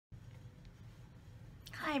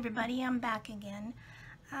Hi everybody, I'm back again.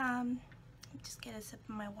 Just get a sip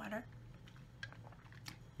of my water.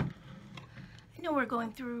 I know we're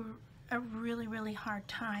going through a really hard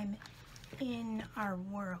time in our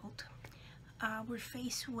world. We're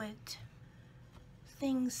faced with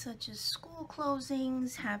things such as school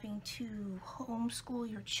closings, having to homeschool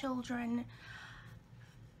your children,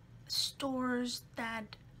 stores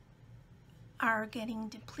that are getting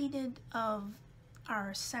depleted of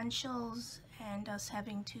our essentials, and us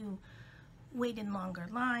having to wait in longer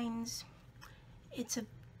lines. It's a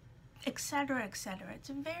etc.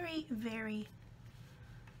 It's a very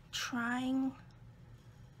trying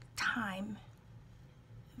time,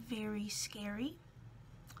 very scary,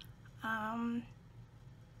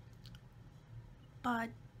 but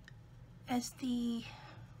as the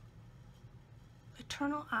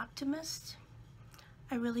eternal optimist,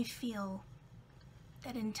 I really feel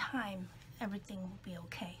that in time everything will be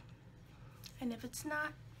okay. And if it's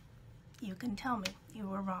not, you can tell me you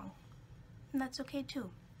were wrong, and that's okay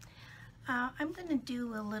too. I'm gonna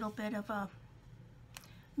do a little bit of a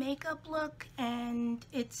makeup look, and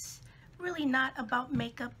it's really not about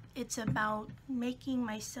makeup, it's about making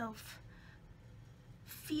myself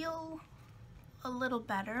feel a little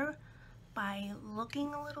better by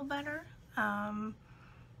looking a little better. I'm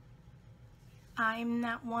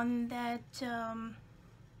not one that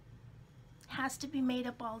has to be made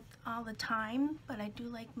up all the time, but I do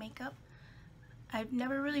like makeup. I've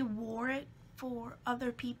never really wore it for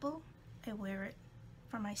other people. I wear it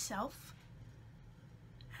for myself.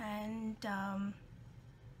 And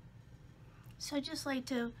so I just like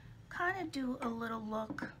to kind of do a little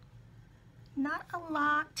look. Not a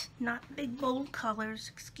lot, not big bold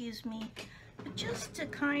colors, excuse me, but just to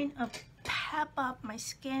kind of pep up my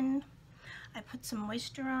skin. I put some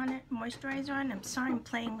moisturizer on. I'm sorry I'm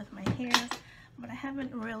playing with my hair, but I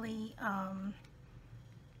haven't really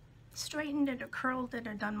straightened it or curled it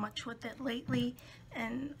or done much with it lately,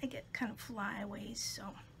 and I get kind of flyaways, so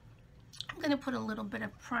I'm going to put a little bit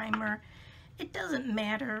of primer. It doesn't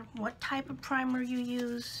matter what type of primer you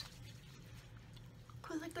use,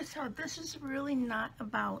 because like I said, this is really not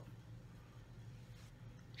about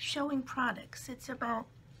showing products. It's about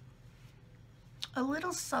a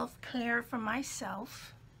little self-care for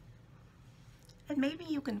myself, and maybe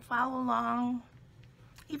you can follow along.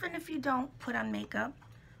 Even if you don't put on makeup,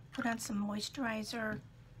 put on some moisturizer,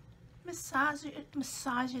 massage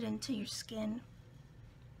it into your skin,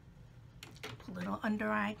 a little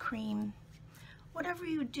under eye cream, whatever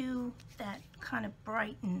you do that kind of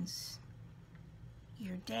brightens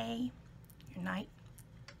your day, your night.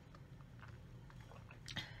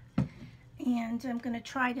 And I'm going to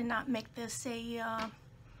try to not make this a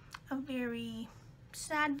very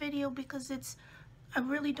sad video, because I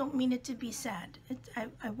really don't mean it to be sad.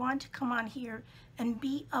 I want to come on here and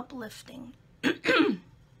be uplifting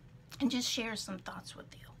and just share some thoughts with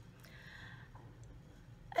you.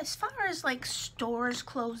 As far as like stores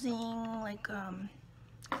closing, like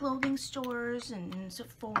clothing stores and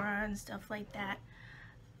Sephora and stuff like that,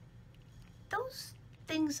 those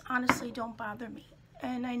things honestly don't bother me.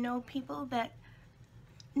 And I know people that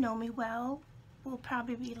know me well will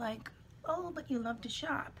probably be like, oh, but you love to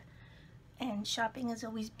shop. And shopping has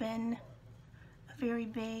always been a very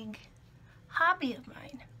big hobby of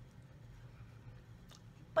mine.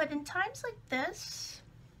 But in times like this,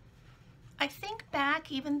 I think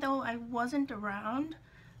back, even though I wasn't around,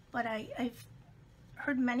 but I've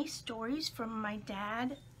heard many stories from my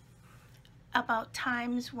dad about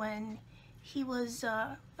times when he was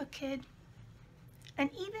a kid. And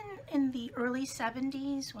even in the early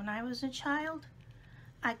 70s, when I was a child,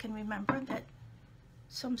 I can remember that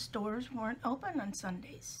some stores weren't open on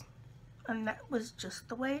Sundays. And that was just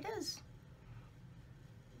the way it is.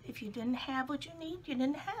 If you didn't have what you need, you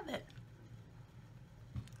didn't have it.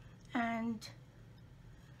 And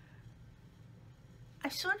I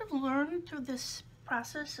sort of learned through this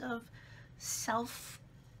process of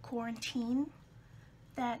self-quarantine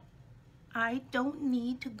that I don't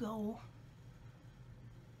need to go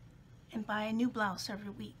and buy a new blouse every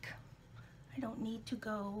week. I don't need to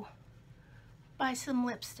go buy some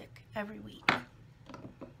lipstick every week.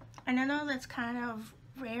 And I know that's kind of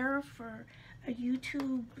rare for a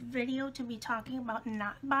YouTube video to be talking about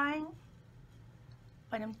not buying,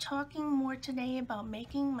 but I'm talking more today about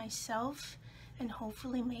making myself and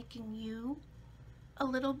hopefully making you a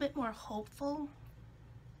little bit more hopeful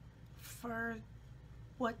for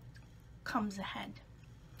what comes ahead.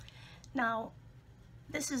 Now,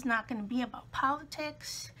 this is not going to be about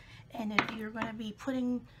politics, and if you're going to be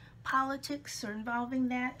putting politics or involving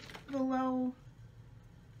that below,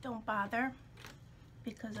 don't bother,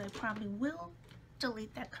 because I probably will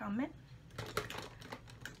delete that comment.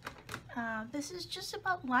 This is just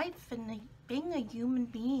about life and being a human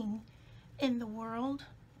being in the world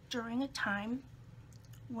during a time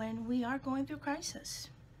when we are going through crisis.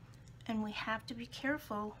 And we have to be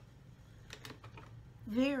careful,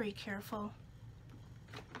 very careful,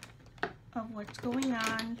 of what's going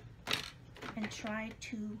on and try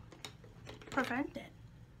to prevent it.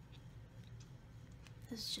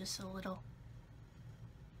 This is just a little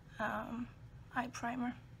eye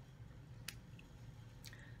primer.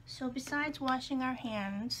 So besides washing our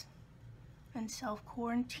hands and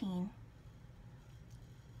self-quarantine,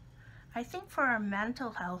 I think for our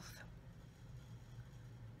mental health,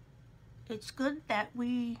 it's good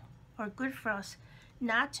for us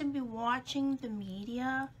not to be watching the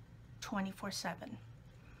media 24/7.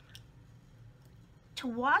 To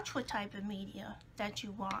watch what type of media that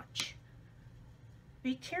you watch.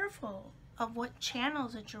 Be careful of what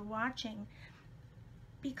channels that you're watching,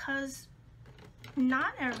 because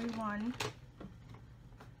not everyone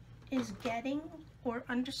is getting or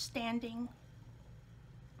understanding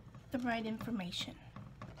the right information.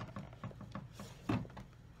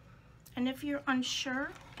 And if you're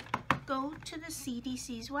unsure, go to the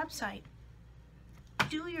CDC's website.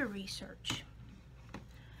 Do your research.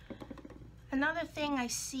 Another thing I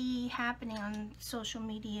see happening on social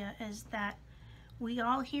media is that we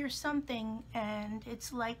all hear something, and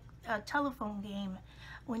it's like a telephone game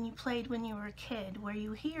when you played when you were a kid, where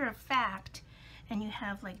you hear a fact and you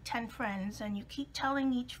have like 10 friends and you keep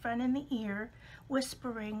telling each friend in the ear,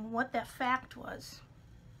 whispering what that fact was.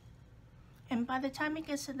 And by the time it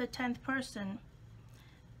gets to the 10th person,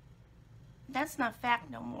 that's not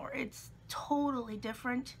fact no more. It's totally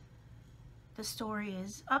different. The story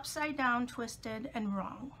is upside down, twisted, and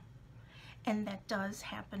wrong. And that does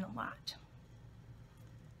happen a lot.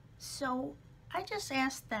 So I just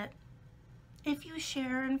ask that if you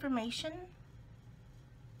share information,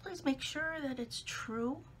 please make sure that it's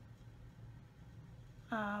true.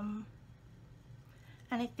 And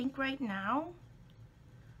I think right now,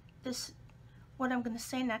 what I'm going to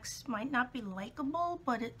say next might not be likable,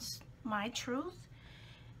 but it's my truth,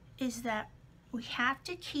 is that we have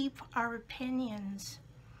to keep our opinions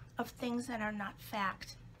of things that are not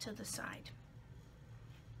fact to the side.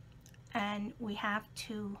 And we have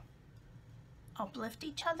to uplift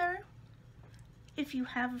each other. If you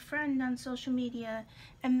have a friend on social media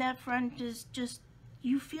and that friend is just,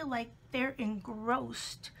 you feel like they're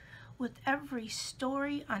engrossed with every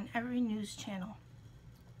story on every news channel,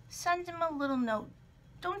 send them a little note.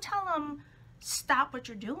 Don't tell them stop what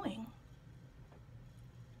you're doing.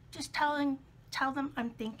 Just tell them I'm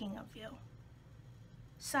thinking of you.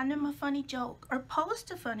 Send them a funny joke or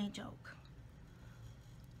post a funny joke.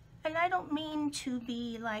 And I don't mean to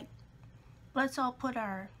be like, let's all put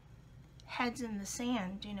our heads in the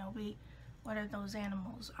sand, you know, what are those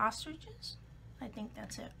animals? Ostriches? I think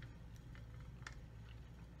that's it.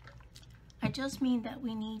 I just mean that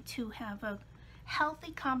we need to have a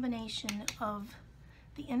healthy combination of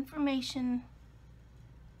the information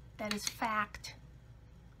that is fact,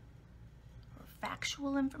 or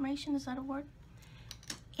factual information, is that a word?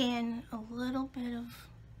 And a little bit of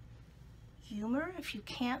humor. If you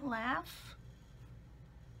can't laugh,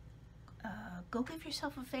 go give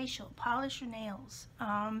yourself a facial, polish your nails,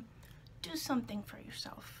 do something for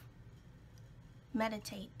yourself.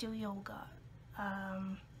 Meditate, do yoga.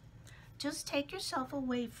 Just take yourself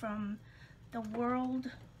away from the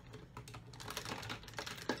world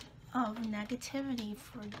of negativity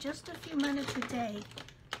for just a few minutes a day,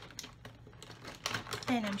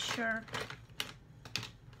 and I'm sure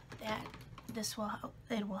that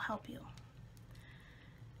it will help you.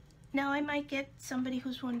 Now I might get somebody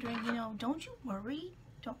who's wondering, you know, don't you worry?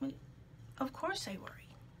 Don't we? Of course I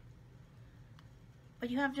worry. But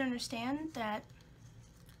you have to understand that,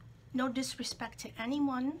 no disrespect to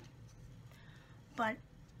anyone, but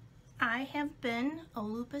I have been a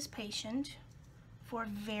lupus patient for a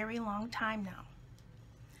very long time now.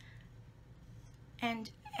 And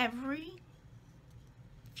every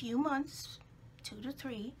few months, 2 to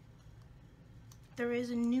 3, there is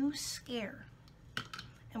a new scare.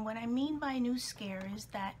 And what I mean by new scare is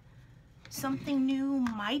that something new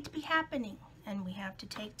might be happening and we have to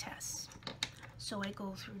take tests. So I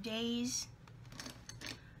go through days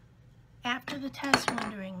after the test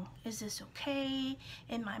wondering, is this okay?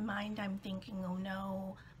 In my mind I'm thinking, oh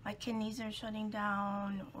no, my kidneys are shutting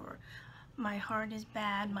down, or my heart is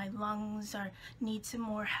bad, my lungs need some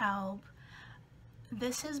more help.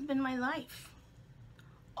 This has been my life.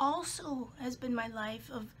 Also has been my life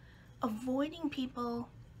of avoiding people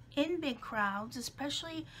in big crowds,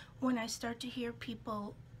 especially when I start to hear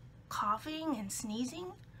people coughing and sneezing,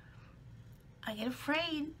 I get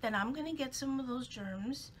afraid that I'm going to get some of those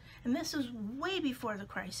germs, and this is way before the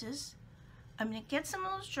crisis. I'm going to get some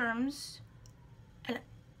of those germs, and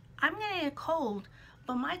I'm going to get a cold,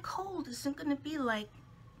 but my cold isn't going to be like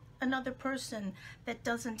another person that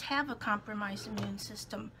doesn't have a compromised immune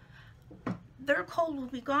system. Their cold will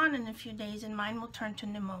be gone in a few days, and mine will turn to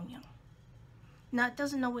pneumonia. Now, it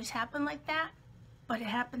doesn't always happen like that, but it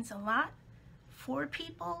happens a lot for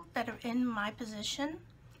people that are in my position.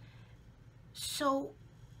 So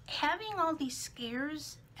having all these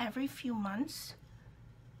scares every few months,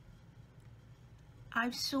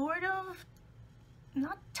 I've sort of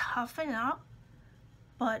not toughened up,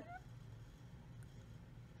 but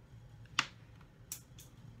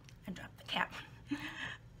I dropped the cap.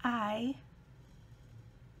 I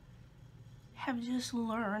have just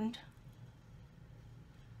learned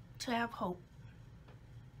to have hope.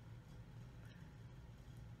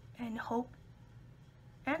 And hope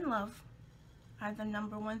and love are the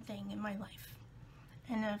 #1 thing in my life.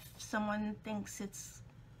 And if someone thinks it's,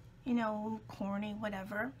 you know, corny,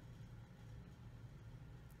 whatever,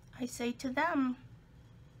 I say to them,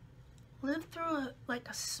 live through like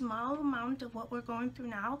a small amount of what we're going through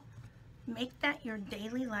now. Make that your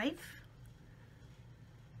daily life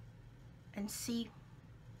and see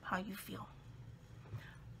how you feel.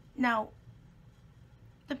 Now,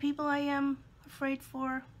 the people I am afraid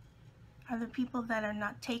for are the people that are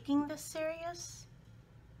not taking this serious,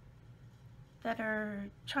 that are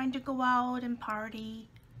trying to go out and party,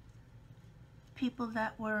 people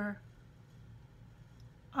that were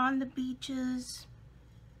on the beaches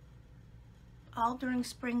all during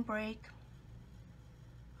spring break.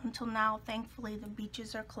 Until now, thankfully, the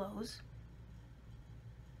beaches are closed.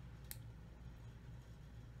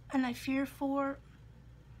 And I fear for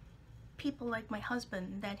people like my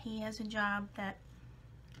husband, that he has a job that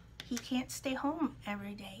he can't stay home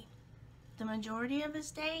every day. The majority of his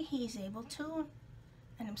day, he's able to,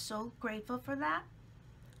 and I'm so grateful for that.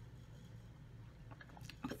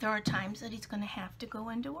 But there are times that he's going to have to go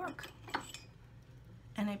into work.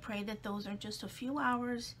 And I pray that those are just a few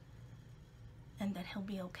hours and that he'll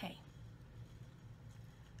be okay.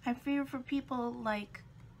 I fear for people like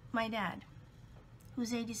my dad,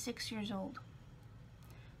 who's 86 years old,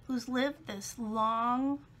 who's lived this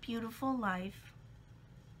long, beautiful life,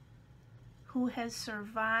 who has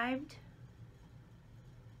survived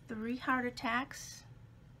 3 heart attacks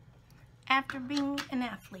after being an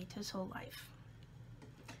athlete his whole life.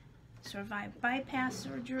 Survived bypass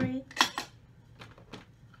surgery,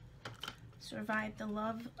 survived the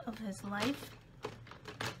love of his life,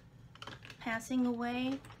 passing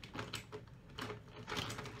away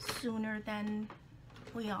sooner than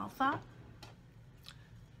we all thought,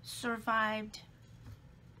 survived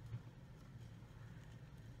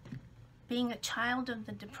being a child of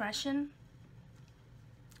the Depression.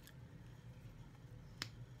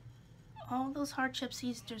 All those hardships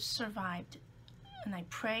he's just survived. And I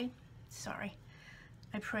pray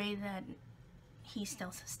that he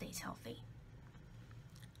still stays healthy.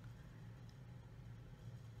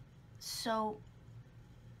 So,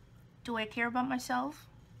 do I care about myself?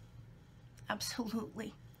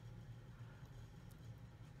 Absolutely.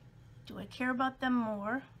 Do I care about them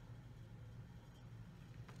more?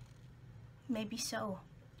 Maybe so.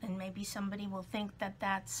 And maybe somebody will think that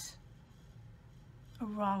that's a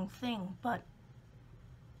wrong thing, but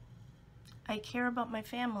I care about my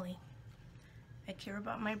family. I care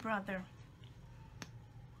about my brother,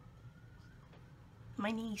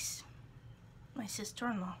 my niece, my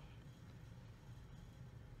sister-in-law,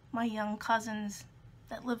 my young cousins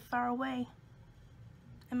that live far away,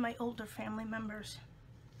 and my older family members.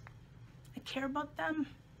 I care about them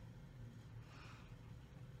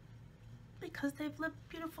because they've lived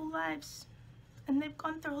beautiful lives and they've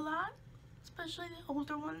gone through a lot, especially the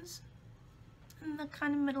older ones and the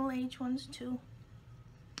kind of middle-aged ones too.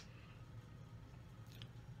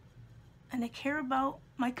 And I care about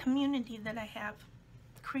my community that I have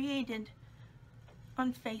created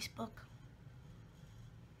on Facebook,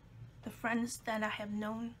 the friends that I have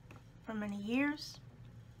known for many years,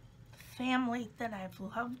 the family that I've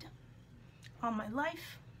loved all my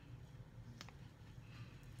life.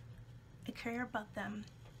 I care about them,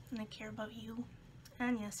 and I care about you,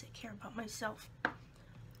 and yes, I care about myself.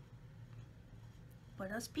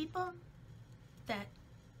 But us people that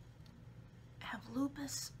have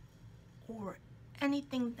lupus or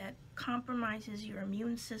anything that compromises your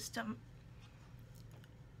immune system,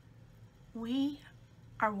 we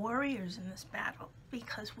are warriors in this battle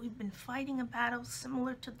because we've been fighting a battle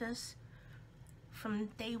similar to this from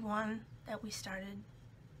day one that we started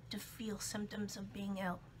to feel symptoms of being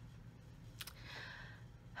ill.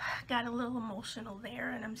 got a little emotional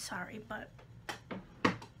there, and I'm sorry, but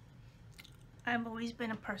I've always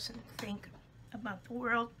been a person to think about the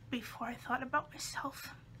world before I thought about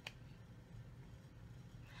myself.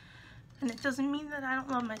 And it doesn't mean that I don't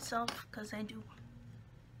love myself, because I do.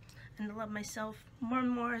 And I love myself more and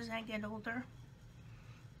more as I get older.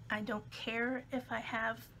 I don't care if I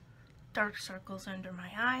have dark circles under my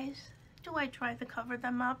eyes. Do I try to cover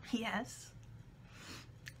them up? Yes.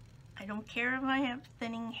 I don't care if I have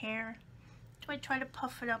thinning hair. Do I try to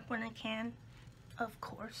puff it up when I can? Of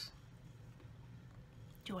course.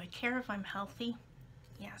 Do I care if I'm healthy?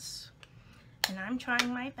 Yes. And I'm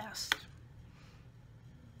trying my best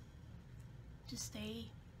to stay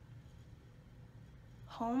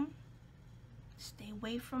home, stay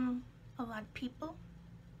away from a lot of people.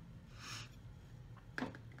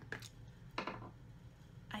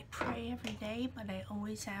 I pray every day, but I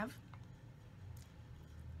always have.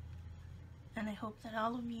 And I hope that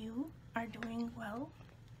all of you are doing well.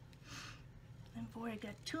 And before I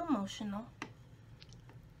get too emotional,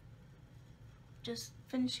 just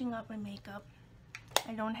finishing up my makeup.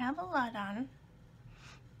 I don't have a lot on.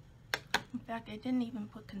 In fact, I didn't even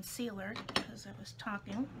put concealer because I was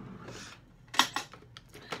talking.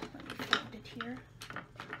 Let me find it here.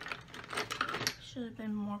 Should have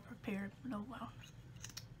been more prepared, but oh well.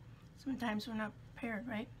 Sometimes we're not prepared,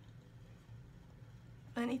 right?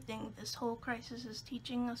 If anything, this whole crisis is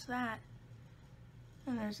teaching us that.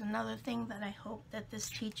 And there's another thing that I hope that this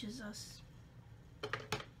teaches us: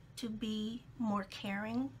 to be more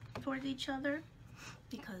caring toward each other,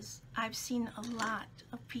 because I've seen a lot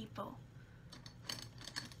of people,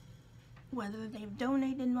 whether they've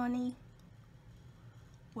donated money,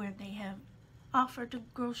 where they have offered to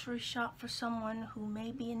grocery shop for someone who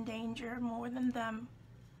may be in danger more than them.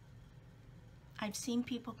 I've seen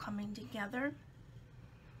people coming together,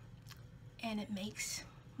 and it makes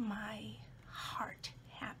my heart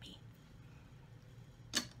happy.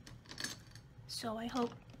 So I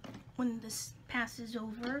hope when this passes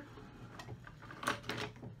over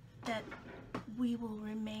that we will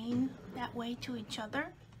remain that way to each other,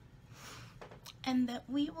 and that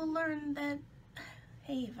we will learn that,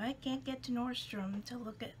 hey, if I can't get to Nordstrom to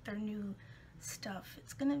look at their new stuff,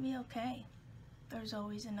 it's gonna be okay. There's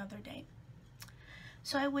always another day.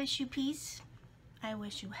 So I wish you peace. I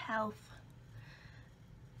wish you health.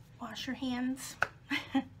 Wash your hands.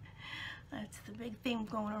 That's the big thing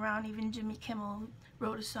going around. Even Jimmy Kimmel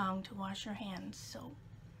wrote a song to wash your hands. So,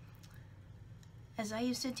 as I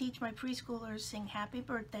used to teach my preschoolers, sing happy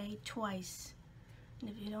birthday twice. And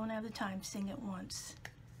if you don't have the time, sing it once.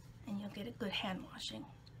 And you'll get a good hand washing.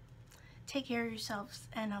 Take care of yourselves,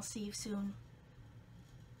 and I'll see you soon.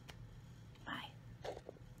 Bye.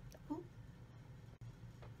 Ooh.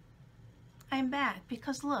 I'm back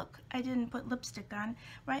because look, I didn't put lipstick on.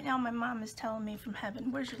 Right now my mom is telling me from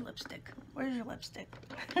heaven, where's your lipstick? Where's your lipstick?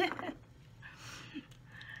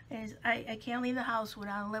 I can't leave the house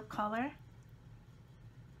without a lip color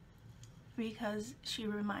because she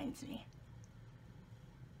reminds me.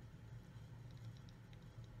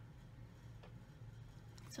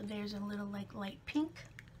 So there's a little like light pink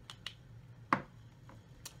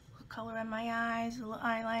color on my eyes, a little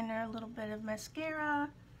eyeliner, a little bit of mascara.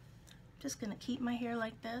 Just gonna keep my hair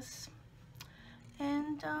like this,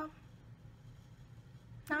 and now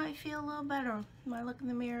I feel a little better. When I look in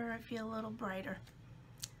the mirror, I feel a little brighter.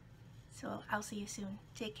 So I'll see you soon.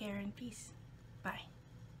 Take care and peace. Bye.